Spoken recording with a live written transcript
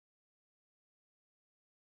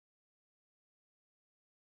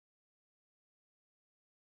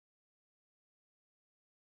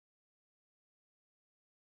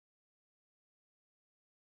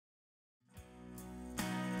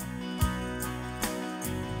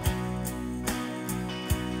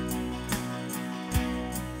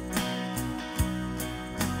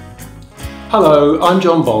Hello, I'm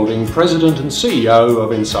John Balding, President and CEO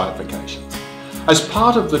of Insight Vacations. As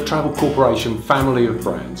part of the Travel Corporation family of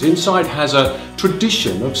brands, Insight has a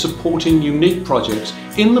tradition of supporting unique projects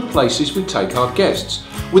in the places we take our guests,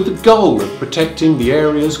 with the goal of protecting the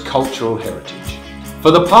area's cultural heritage.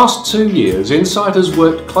 For the past 2 years, Insight has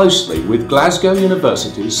worked closely with Glasgow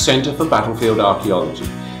University's Centre for Battlefield Archaeology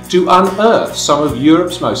to unearth some of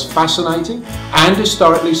Europe's most fascinating and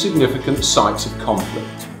historically significant sites of conflict.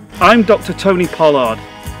 I'm Dr. Tony Pollard,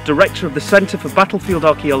 Director of the Centre for Battlefield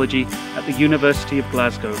Archaeology at the University of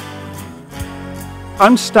Glasgow.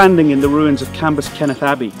 I'm standing in the ruins of Cambuskenneth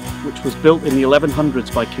Abbey, which was built in the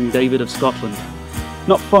 1100s by King David of Scotland.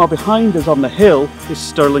 Not far behind us on the hill is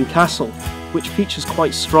Stirling Castle, which features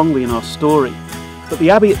quite strongly in our story. But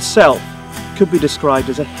the abbey itself could be described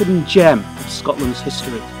as a hidden gem of Scotland's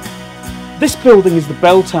history. This building is the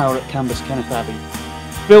bell tower at Cambuskenneth Abbey,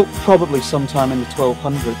 built probably sometime in the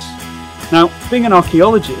 1200s. Now, being an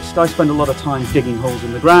archaeologist, I spend a lot of time digging holes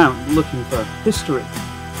in the ground, looking for history.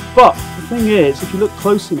 But the thing is, if you look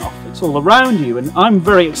close enough, it's all around you, and I'm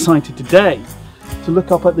very excited today to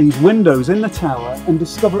look up at these windows in the tower and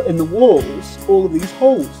discover in the walls all of these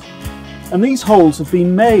holes. And these holes have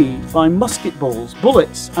been made by musket balls,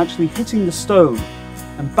 bullets actually hitting the stone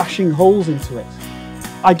and bashing holes into it.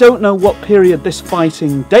 I don't know what period this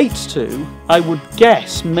fighting dates to. I would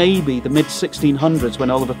guess maybe the mid-1600s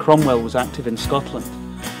when Oliver Cromwell was active in Scotland.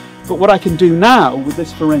 But what I can do now with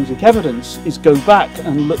this forensic evidence is go back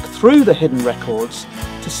and look through the hidden records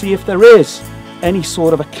to see if there is any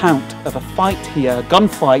sort of account of a fight here, a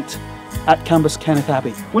gunfight at Cambuskenneth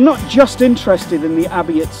Abbey. We're not just interested in the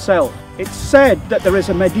abbey itself. It's said that there is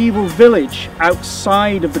a medieval village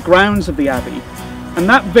outside of the grounds of the abbey, and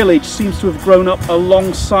that village seems to have grown up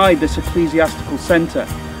alongside this ecclesiastical centre.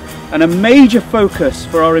 And a major focus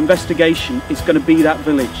for our investigation is going to be that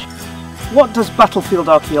village. What does battlefield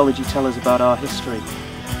archaeology tell us about our history?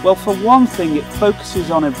 Well, for one thing, it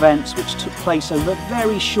focuses on events which took place over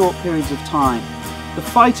very short periods of time. The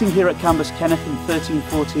fighting here at Cambuskenneth in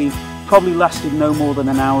 1314 probably lasted no more than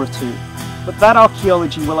an hour or two. But that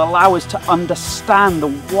archaeology will allow us to understand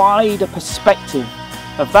the wider perspective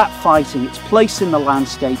of that fighting, its place in the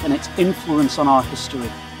landscape and its influence on our history.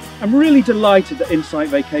 I'm really delighted that Insight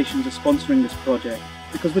Vacations are sponsoring this project,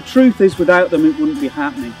 because the truth is without them it wouldn't be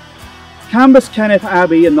happening. Cambuskenneth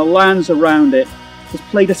Abbey and the lands around it has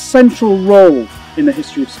played a central role in the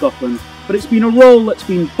history of Scotland, but it's been a role that's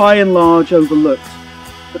been by and large overlooked.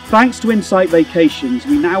 But thanks to Insight Vacations,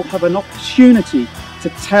 we now have an opportunity to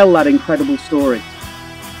tell that incredible story.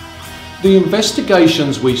 The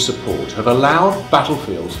investigations we support have allowed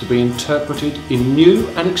battlefields to be interpreted in new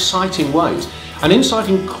and exciting ways, and Insight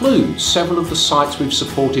includes several of the sites we've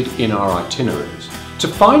supported in our itineraries. To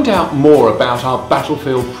find out more about our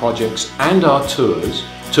battlefield projects and our tours,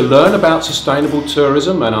 to learn about sustainable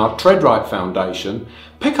tourism and our TreadRight Foundation,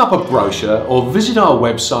 pick up a brochure or visit our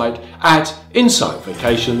website at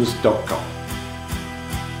insightvacations.com.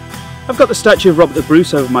 I've got the statue of Robert the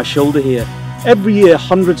Bruce over my shoulder here. Every year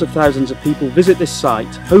hundreds of thousands of people visit this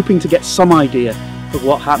site, hoping to get some idea of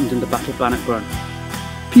what happened in the Battle of Bannockburn.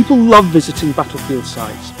 People love visiting battlefield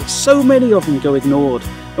sites, but so many of them go ignored,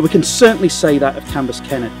 and we can certainly say that of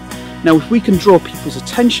Cambuskenneth. Now, if we can draw people's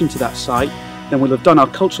attention to that site, then we'll have done our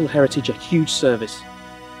cultural heritage a huge service.